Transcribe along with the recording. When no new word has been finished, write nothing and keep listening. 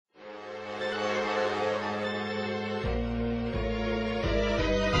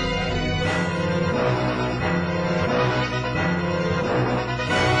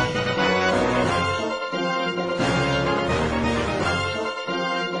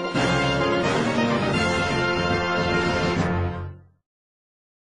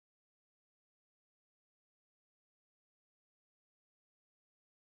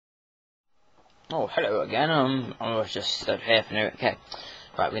Oh, hello again. I was just stood here for no. Okay,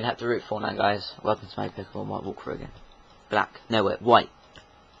 right. We're gonna have to route for now, guys. Welcome to my Pokemon White walkthrough again. Black. No, wait, white.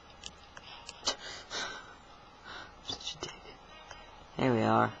 Such a dick. Here we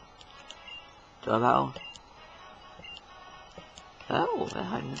are. Do I battle? Oh, they're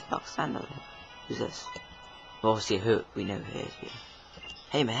hiding in the dark stand over there. Who's this? Well, obviously, who we know who it is. But...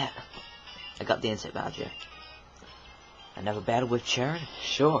 Hey, man. I got the insect badge here. Another battle with Cheren?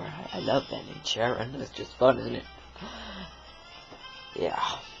 Sure, I love that name, Cheren. It's just fun, isn't it? Yeah.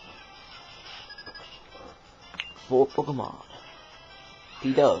 4 Pokemon.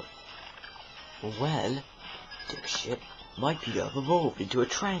 P-Dove. Well, dick shit, my P-Dove evolved into a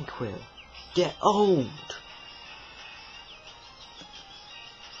Tranquil. Get old!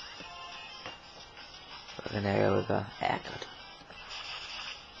 We're gonna go with a haircut.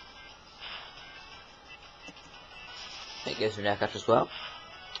 It gives me an haircut as well.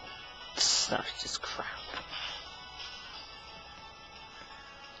 Snarf this crap.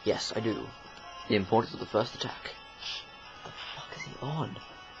 Yes, I do. The importance of the first attack. What the fuck is he on?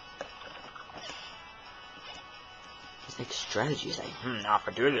 He's like strategy. He's like, now if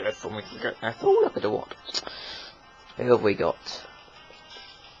I do this, then we can get that. Oh, look at the what? Who have we got?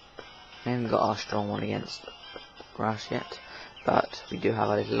 We haven't got our strong one against grass yet, but we do have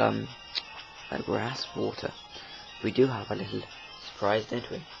a little grass water. We do have a little surprise, don't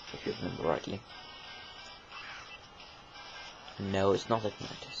we? If you remember rightly. No, it's not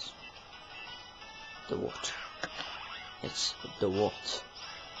Ignitus. The what? It's the what?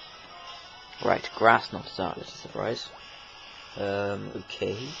 Right, grass, not our little surprise.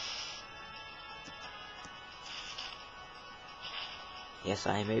 Okay. Yes,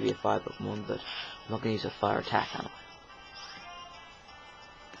 I may be a fire Pokemon, but I'm not gonna use a fire attack, am I?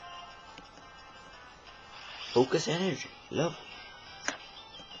 Focus energy, love.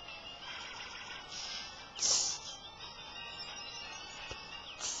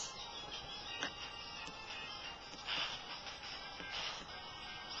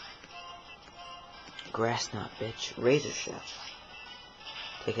 Grass knot, bitch. Razor Shaft.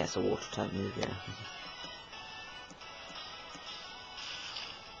 Take that's a water type move, yeah.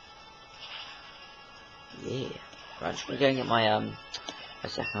 Yeah. Right, I'm just gonna go and get my a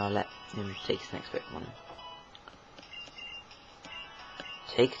second. I'll let him take his next Pokemon.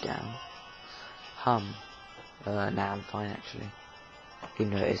 Take down. Nah, I'm fine actually.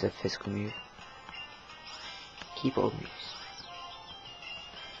 Even though it is a physical move. Keep all moves.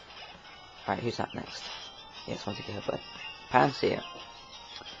 Right, who's up next? Yes, want to get her butt. Pansear.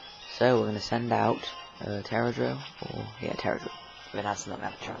 So we're gonna send out Terradrill, or yeah, Terradrill. Then that's not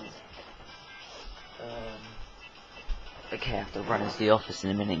that chance. Okay, I have to run into the office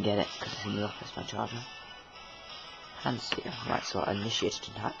in a minute and get it, because it's in the office, my charger. Pansear. Right, so I initiated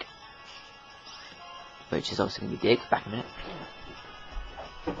an attack. Which is also going to be big. Back in a minute.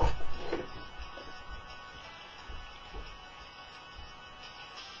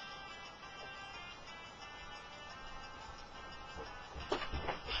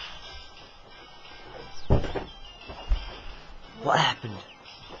 What happened?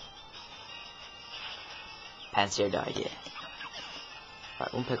 Pansear died, yeah.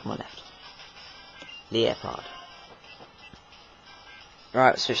 Right, one Pokemon left. Leopard.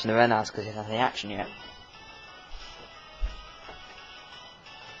 Right, we're switching the Venars because he hasn't had any action yet.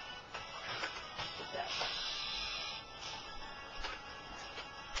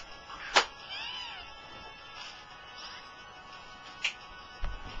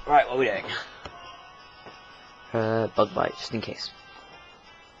 Right, what are we doing? Bug bite, just in case.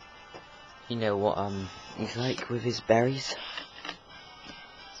 You know what he's like with his berries.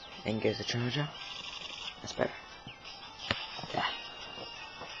 Then goes the charger. That's better. Yeah.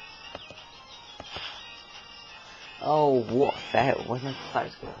 Oh, what a fail. Where's my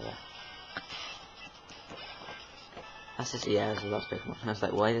fires go there? That's just, yeah, that's the last Pokemon. I was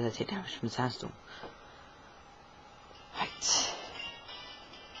like, why did I take damage from the sandstorm? Right.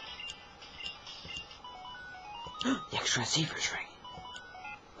 The extra receiver's ring.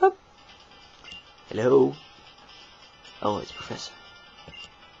 Oh. Hello. Oh, it's Professor.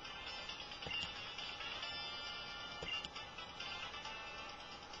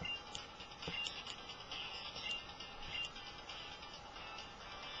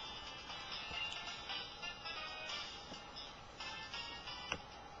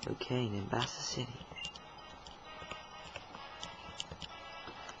 Okay, Nimbasa City.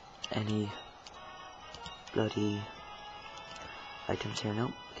 Any bloody items here? No?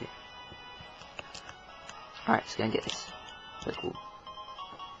 Okay. Alright, let's go and get this. Very cool.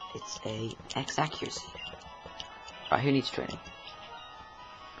 It's a X accuracy. Alright, who needs training?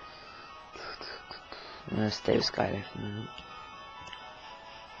 I'm gonna stay with Skylar for a moment.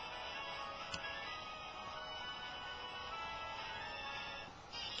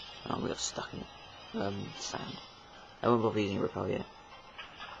 Oh, we got stuck in sand. I won't bother using Repel yet.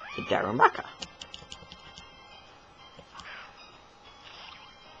 The Darren Backer.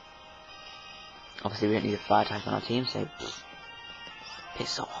 Obviously we don't need a fire type on our team, so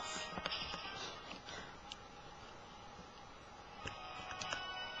piss off.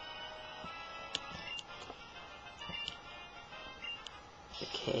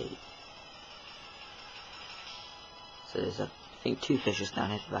 Okay. So there's I think 2 fishes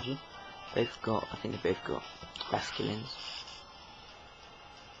down here for battle. I think they both got Basculins.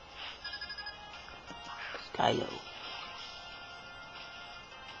 Skylo.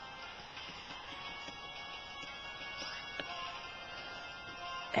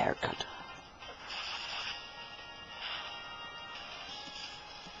 Aircut.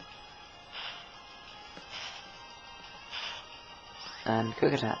 And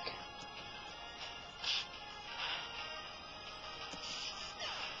quick attack.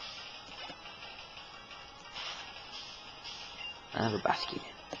 Another Basculin.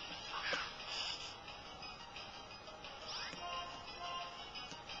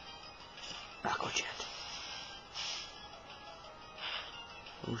 Aqua Jet.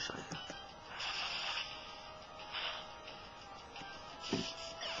 Oh, sorry.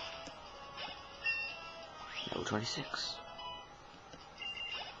 Level 26.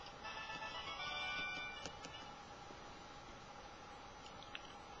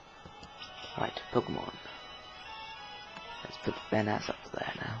 Right, Pokemon. Let's put Venas up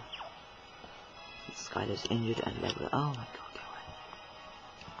there now. Skylar's injured and level. Oh my god, go away.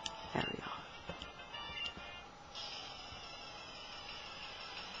 There we are.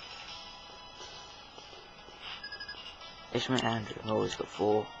 Ishmael and Andrew have always got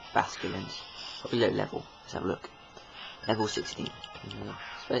 4 Basculins. Probably low level. Let's have a look. Level 16. I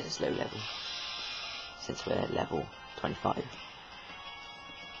suppose it's low level. Since we're at level 25.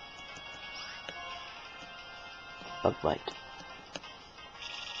 Bug Bite.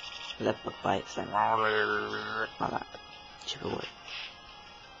 Left Bug Bite, so like that. Chip away.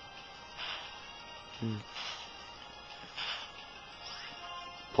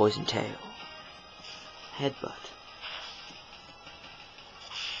 Poison Tail. Headbutt.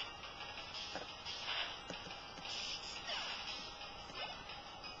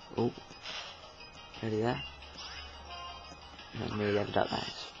 Oh. Ready there? Not really leveled up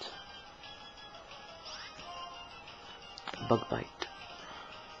next. Bug Bite.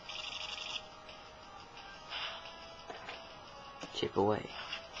 Chip away.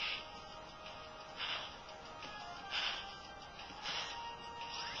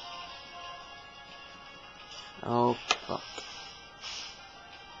 Oh fuck.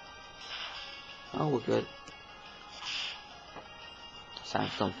 Oh, we're good.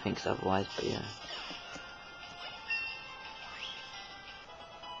 Sandstorm thinks otherwise, but yeah.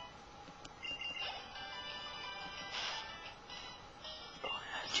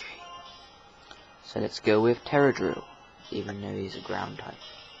 So let's go with Terra Drill, even though he's a ground type.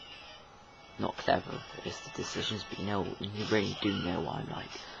 Not clever, it's the decisions, but you really do know why I'm like,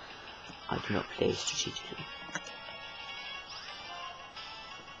 I do not play strategically.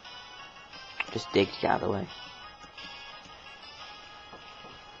 Just dig to get out of the way.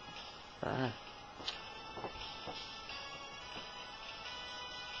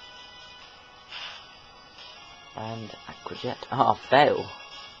 And Aqua Jet. Oh, fail.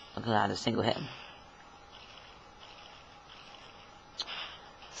 I'm gonna add a single hit.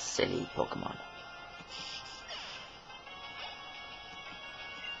 Silly Pokemon.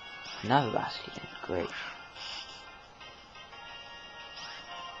 Another Basculin. Great.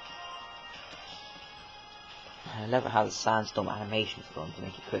 I love how the Sandstorm animations are going to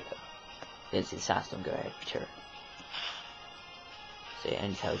make it quicker. Didn't see the Sandstorm go out, sure. So it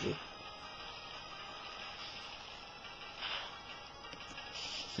only tells you.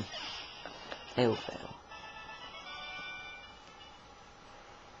 They all fail.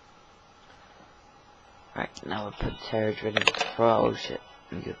 Right, now we'll put Terra Drill in oh shit.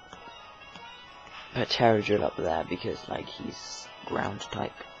 We could put Terra Drill up there because like he's ground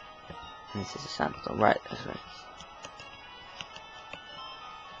type. And this is a Sandstorm. Right, that's right.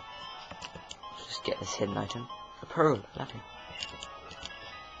 Just get this hidden item. A pearl, lovely.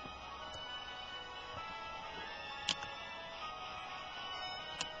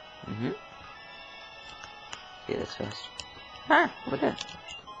 See this first. Ah, we're there.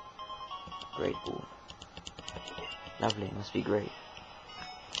 Great ball. Lovely, must be great.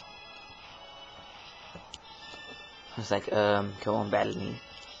 I was like, come on, battle me.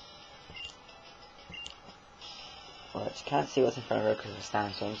 but she can't see what's in front of her because of a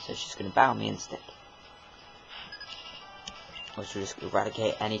sandstorm, so she's going to bow me instead. Which will just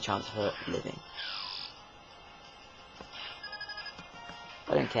eradicate any chance of her living.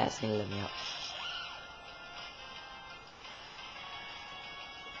 I don't care, it's going to live me up.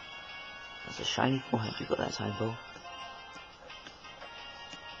 That's a shiny 400 you got that time, Paul.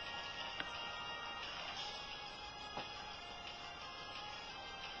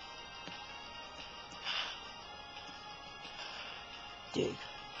 Dig.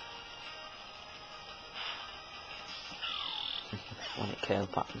 One hit KO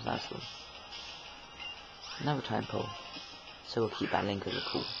apart from Sandstorm. Another time pole. So we'll keep that link as a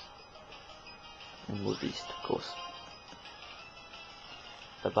cool. And Wood Beast, of course.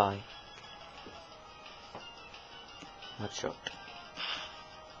 Bye bye. Mud shot.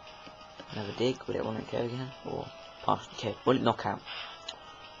 Another dig, will it 1 hit KO again? Or partial KO? Will it knock out?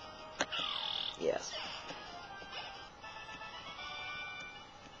 Yes.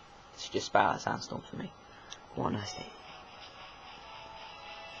 It's just about that Sandstorm for me. What a nice day.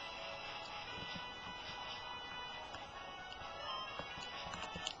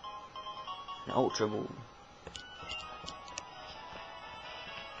 An Ultra Ball.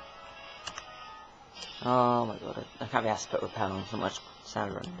 Oh my god, I can't be asked to put repel on, so much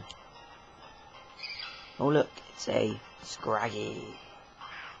sound running. Oh look, it's a Scraggy.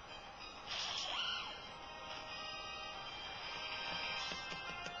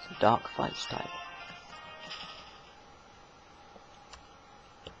 It's a Dark Fights type.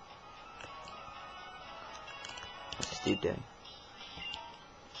 What's this dude doing?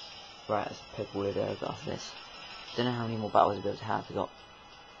 Right, there's a Pokeball there after this. Don't know how many more battles we'll be able to have. We've got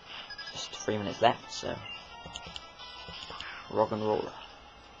just 3 minutes left, so Rock and Roller.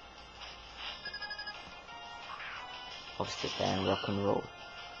 Obviously there and Rock and Roll.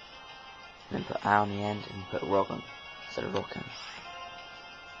 And then put R on the end and put Roggen instead of Rockin.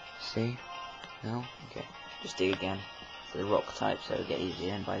 See? No? Okay. Just dig again. For the rock type, so we'll get easy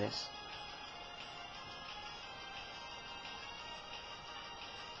in by this.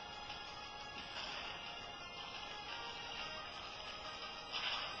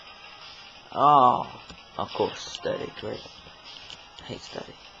 Oh, of course, Study, great. I hate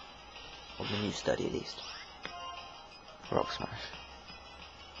Study. Or the new Study at least. Rock Smash.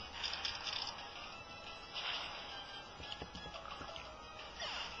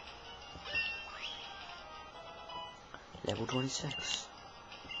 Level 26.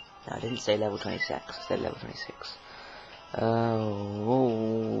 No, I didn't say level 26, I said level 26.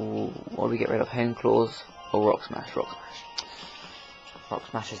 What do we get rid of? Hone Claws or Rock Smash? Rock Smash. Rock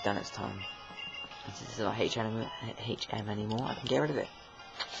Smash has done its time. And since it's not HM anymore, I can get rid of it.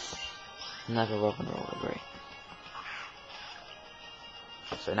 Another Rock and Roll, agree.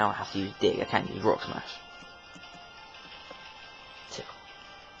 So now I have to use Dig, I can't use Rock Smash. Tickle.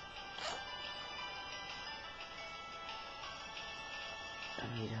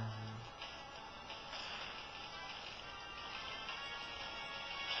 I need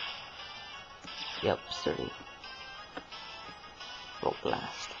Yep, sturdy. Rock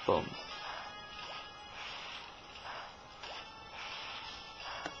Blast, boom.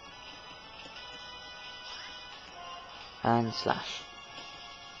 And Slash.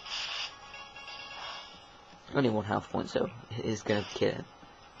 Only 1 health point, so it is gonna kill him.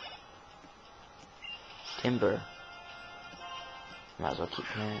 Timber. Might as well keep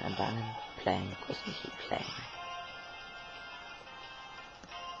playing and banning. Playing, of course we keep playing.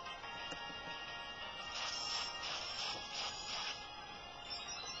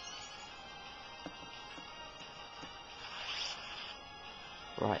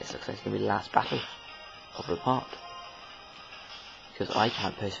 Right, this looks like it's going to be the last battle of the part. Because I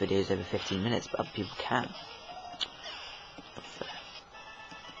can't post videos over 15 minutes, but other people can. Not fair.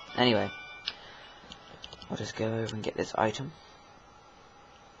 Anyway, I'll just go over and get this item.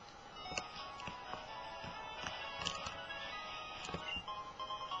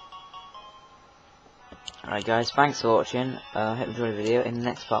 Alright guys, thanks for watching. I hope you enjoyed the video. In the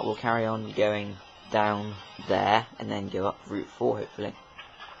next part we'll carry on going down there and then go up Route 4 hopefully.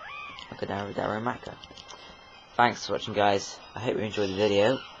 Like a Darumaka. Thanks for watching guys. I hope you enjoyed the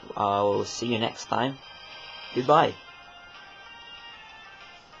video. I will see you next time. Goodbye.